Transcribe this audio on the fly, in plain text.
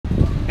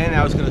and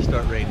now it's gonna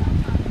start raining.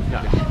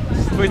 No.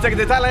 20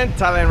 seconds to Thailand,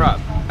 Thailand Rob.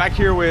 Back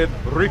here with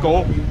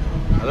Rico.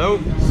 Hello,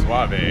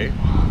 Suave.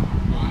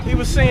 He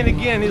was saying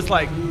again, he's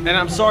like, and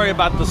I'm sorry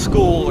about the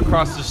school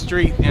across the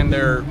street and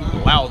their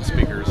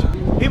loudspeakers.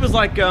 He was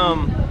like,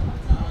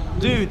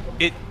 dude,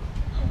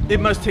 it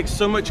must take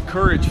so much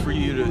courage for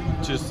you to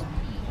just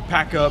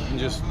pack up and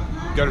just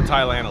go to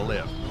Thailand and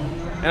live.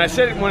 And I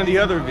said it in one of the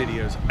other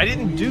videos, I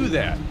didn't do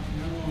that.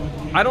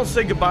 I don't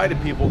say goodbye to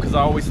people because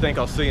I always think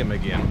I'll see them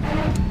again.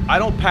 I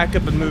don't pack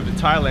up and move to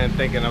Thailand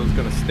thinking I was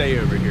gonna stay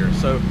over here.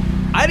 So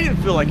I didn't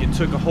feel like it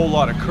took a whole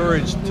lot of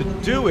courage to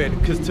do it,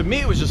 because to me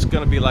it was just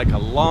gonna be like a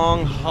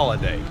long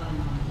holiday,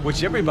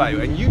 which everybody,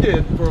 and you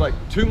did for like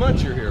 2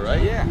 months you're here,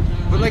 right? Yeah,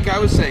 but like I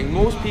was saying,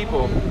 most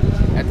people,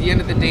 at the end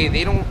of the day,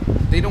 they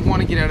don't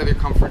want to get out of their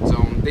comfort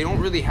zone. They don't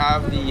really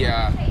have the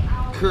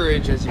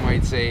courage, as you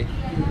might say,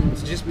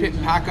 to just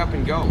pack up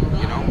and go,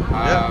 you know?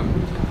 Yeah.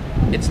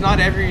 It's not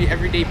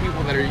everyday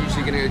people that are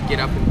usually gonna get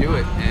up and do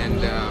it,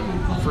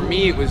 and for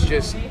me it was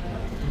just,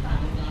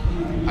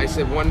 I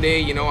said one day,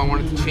 you know, I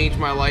wanted to change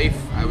my life.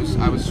 I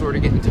was sort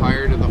of getting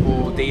tired of the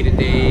whole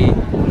day-to-day,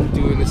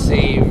 doing the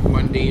same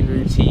mundane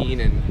routine.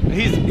 And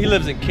he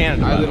lives in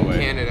Canada, by the way. I live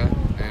in Canada.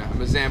 Yeah,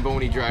 I'm a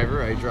Zamboni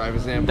driver. I drive a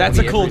Zamboni. That's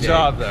a cool every day.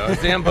 job, though. A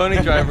Zamboni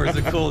driver is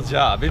a cool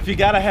job. If you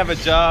gotta have a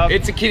job.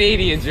 It's a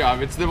Canadian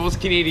job. It's the most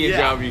Canadian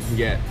job you can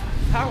get.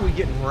 How are we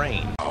getting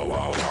rain?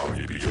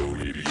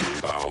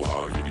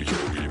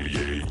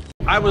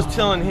 I was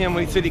telling him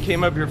when he said he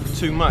came up here for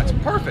 2 months.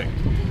 Perfect.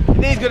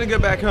 And then he's gonna go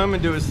back home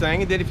and do his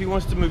thing, and then if he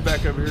wants to move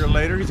back over here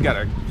later, he's got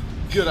a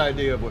good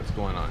idea of what's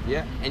going on.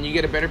 Yeah, and you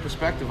get a better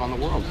perspective on the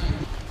world.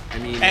 I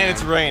mean, and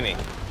it's raining.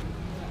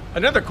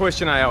 Another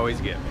question I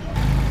always get.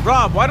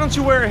 Rob, why don't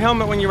you wear a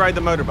helmet when you ride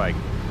the motorbike?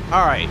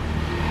 All right.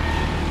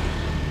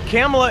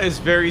 Kamala is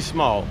very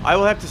small. I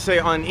will have to say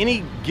on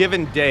any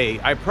given day,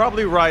 I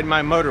probably ride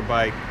my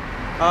motorbike.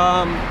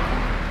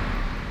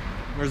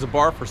 There's a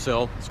bar for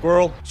sale.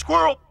 Squirrel.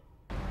 Squirrel!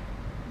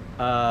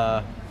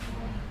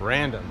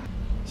 Random.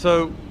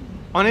 So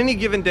on any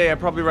given day, I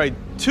probably ride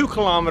 2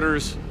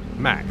 kilometers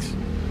max.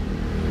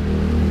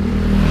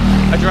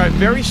 I drive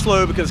very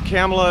slow because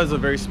Kamala is a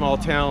very small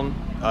town.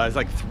 It's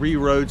like 3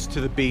 roads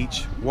to the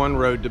beach, 1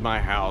 road to my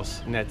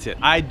house, and that's it.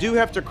 I do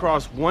have to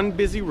cross 1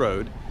 busy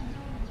road,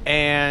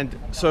 and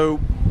so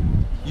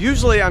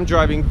usually I'm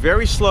driving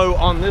very slow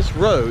on this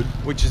road,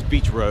 which is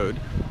Beach Road,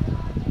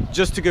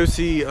 just to go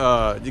see,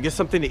 to get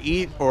something to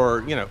eat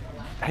or, you know,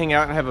 hang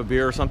out and have a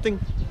beer or something.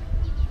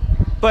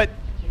 But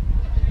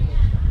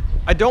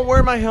I don't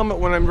wear my helmet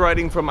when I'm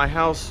riding from my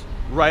house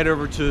right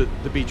over to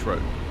the beach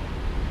road.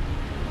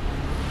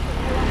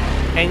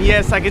 And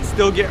yes, I could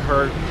still get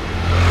hurt.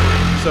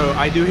 So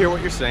I do hear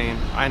what you're saying,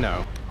 I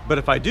know. But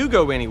if I do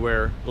go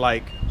anywhere,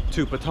 like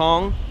to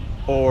Patong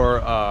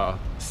or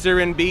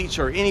Syrian Beach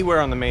or anywhere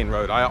on the main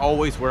road, I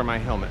always wear my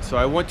helmet. So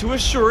I want to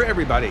assure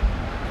everybody,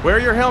 wear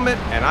your helmet,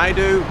 and I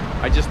do.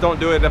 I just don't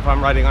do it if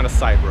I'm riding on a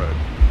side road.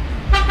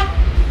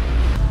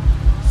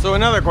 So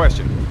another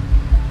question.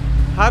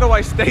 How do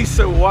I stay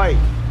so white?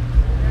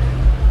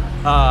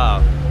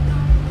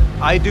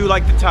 I do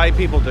like the Thai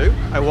people do.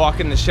 I walk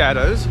in the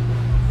shadows.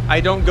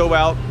 I don't go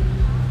out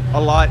a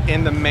lot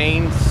in the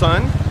main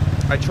sun.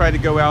 I try to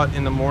go out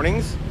in the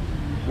mornings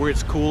where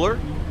it's cooler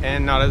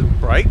and not as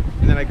bright.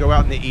 And then I go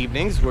out in the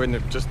evenings where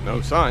there's just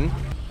no sun.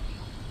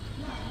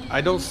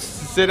 I don't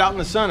sit out in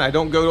the sun. I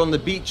don't go on the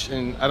beach,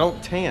 and I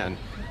don't tan.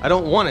 I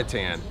don't want to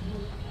tan.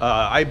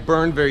 I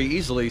burn very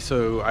easily,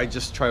 so I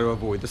just try to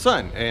avoid the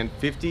sun. And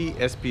 50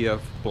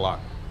 SPF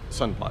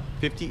sunblock.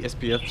 50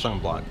 SPF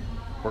sunblock.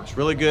 Works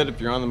really good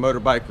if you're on the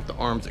motorbike with the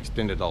arms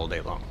extended all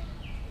day long.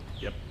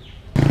 Yep.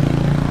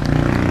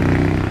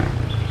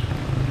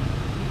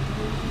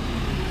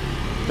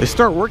 They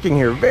start working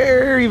here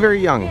very,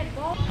 very young.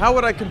 How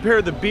would I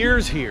compare the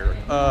beers here?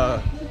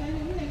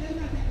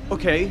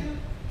 Okay.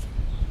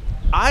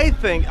 I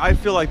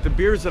feel like the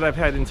beers that I've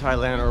had in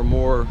Thailand are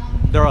more,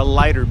 they're a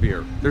lighter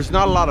beer. There's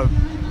not a lot of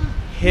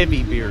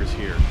heavy beers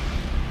here.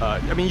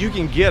 I mean, you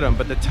can get them,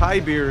 but the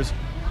Thai beers,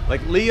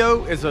 like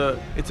Leo it's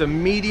a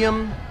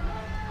medium.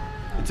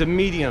 It's a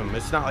medium.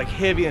 It's not like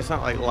heavy, it's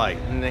not like light.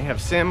 And they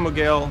have San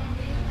Miguel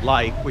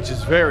Light, which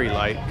is very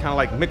light, kind of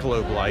like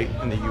Michelob Light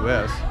in the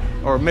US,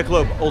 or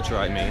Michelob Ultra,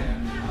 I mean.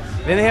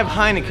 Then they have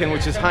Heineken,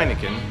 which is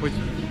Heineken, which,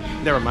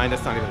 never mind,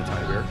 that's not even a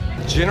Thai beer.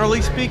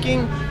 Generally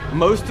speaking,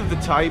 most of the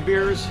Thai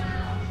beers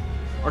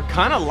are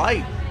kind of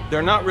light.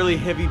 They're not really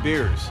heavy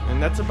beers,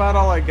 and that's about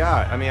all I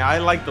got. I mean, I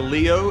like the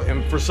Leo,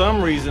 and for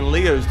some reason,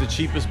 Leo's the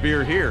cheapest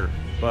beer here,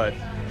 but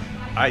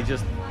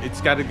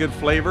it's got a good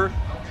flavor,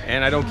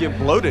 and I don't get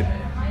bloated.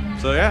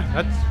 So yeah,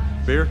 that's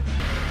beer.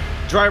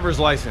 Driver's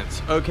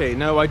license. Okay,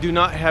 no, I do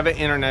not have an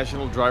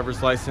international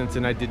driver's license,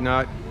 and I did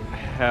not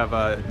have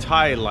a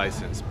Thai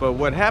license. But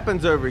what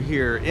happens over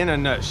here, in a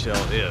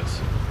nutshell,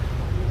 is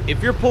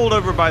if you're pulled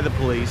over by the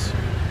police,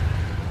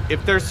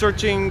 if they're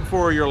searching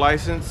for your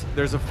license,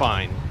 there's a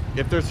fine.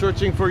 If they're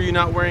searching for you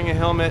not wearing a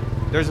helmet,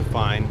 there's a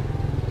fine.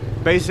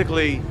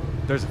 Basically,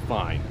 there's a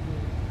fine.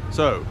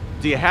 So,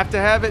 do you have to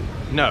have it?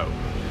 No.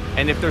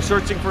 And if they're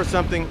searching for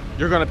something,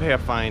 you're gonna pay a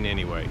fine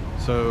anyway.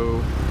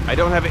 So I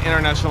don't have an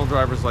international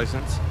driver's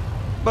license,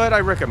 but I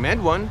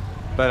recommend one,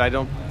 but I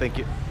don't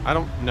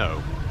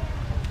know.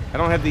 I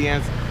don't have the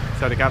answer.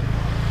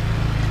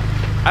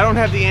 I don't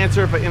have the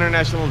answer if an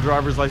international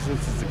driver's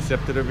license is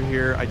accepted over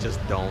here. I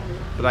just don't.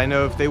 But I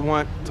know if they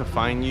want to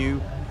fine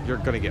you, you're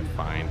gonna get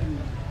fined.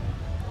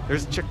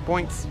 There's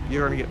checkpoints,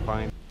 you're gonna get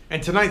fined.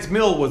 And tonight's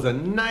meal was a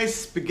nice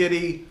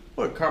spaghetti,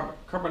 what,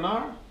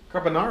 carbonara?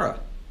 Carbonara.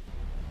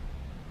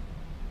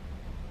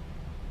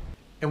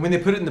 And when they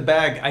put it in the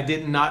bag, I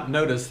did not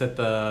notice that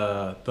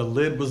the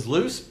lid was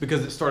loose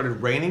because it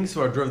started raining.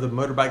 So I drove the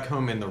motorbike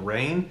home in the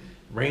rain.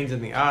 Rain's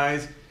in the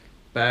eyes.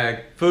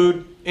 Bag,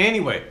 food.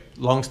 Anyway,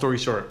 long story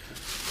short,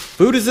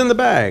 food is in the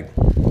bag.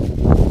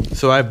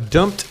 So I've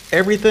dumped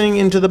everything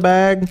into the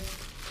bag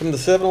from the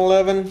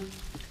 7-Eleven.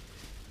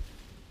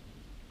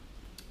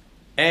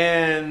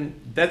 And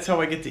that's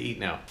how I get to eat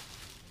now.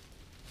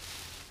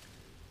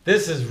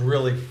 This is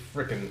really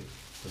freaking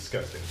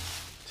disgusting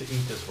to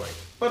eat this way.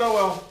 But oh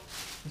well.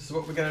 This is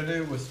what we gotta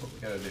do. This is what we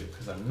gotta do.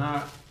 Because I'm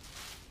not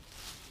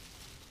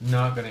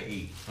gonna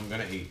eat. I'm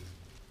gonna eat.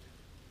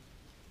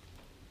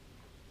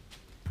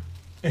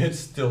 It's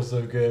still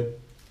so good.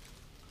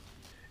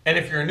 And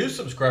if you're a new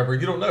subscriber,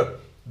 you don't know.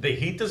 They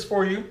heat this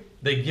for you.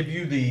 They give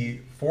you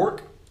the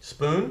fork,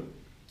 spoon,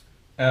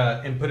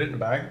 and put it in a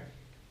bag.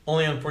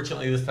 Only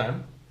unfortunately this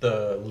time,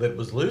 the lid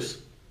was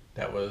loose.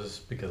 That was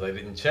because I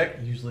didn't check.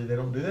 Usually they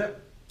don't do that.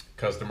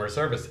 Customer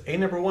service.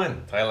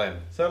 #1, Thailand,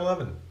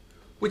 7-Eleven.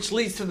 Which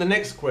leads to the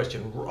next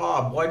question.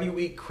 Rob, why do you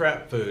eat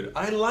crap food?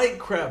 I like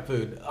crap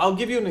food. I'll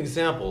give you an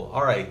example.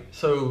 All right,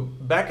 so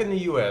back in the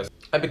US,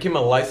 I became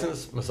a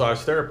licensed massage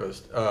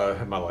therapist. I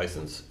have my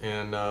license.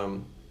 And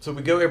so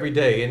we go every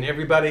day, and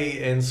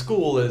everybody in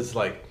school is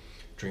like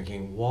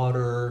drinking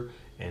water,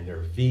 and they're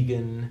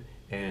vegan,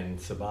 and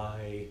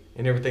sabai,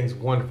 and everything's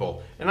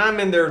wonderful. And I'm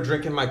in there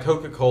drinking my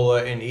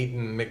Coca-Cola and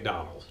eating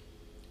McDonald's.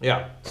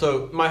 Yeah,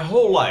 so my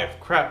whole life,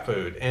 crap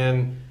food.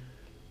 And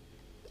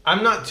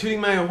I'm not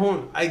tooting my own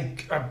horn. I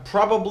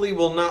probably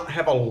will not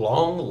have a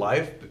long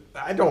life.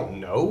 I don't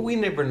know. We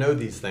never know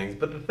these things.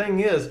 But the thing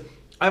is,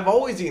 I've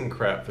always eaten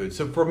crap food.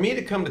 So for me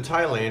to come to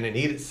Thailand and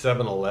eat at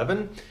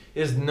 7-Eleven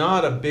is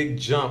not a big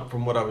jump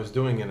from what I was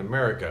doing in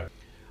America.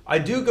 I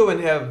do go and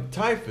have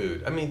Thai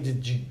food. I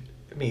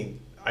mean,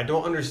 I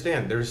don't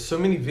understand. There's so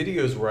many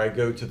videos where I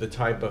go to the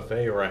Thai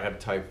buffet or I have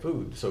Thai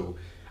food. So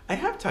I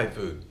have Thai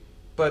food,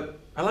 but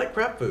I like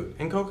crap food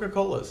and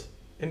Coca-Colas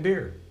and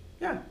beer.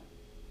 Yeah.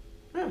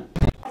 Yeah.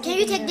 Can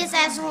you take this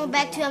asshole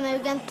back to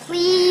America,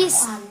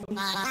 please?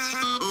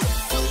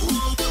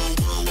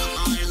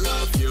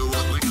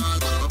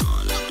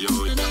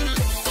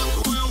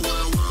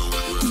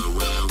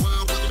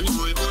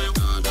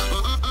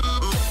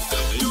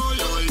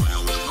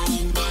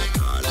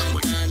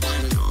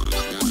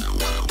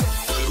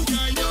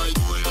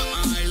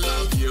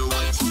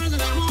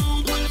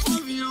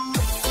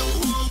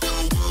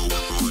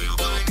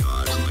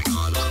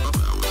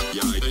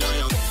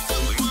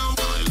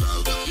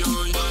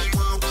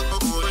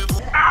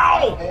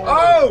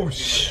 Oh,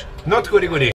 shh! Not goody goody.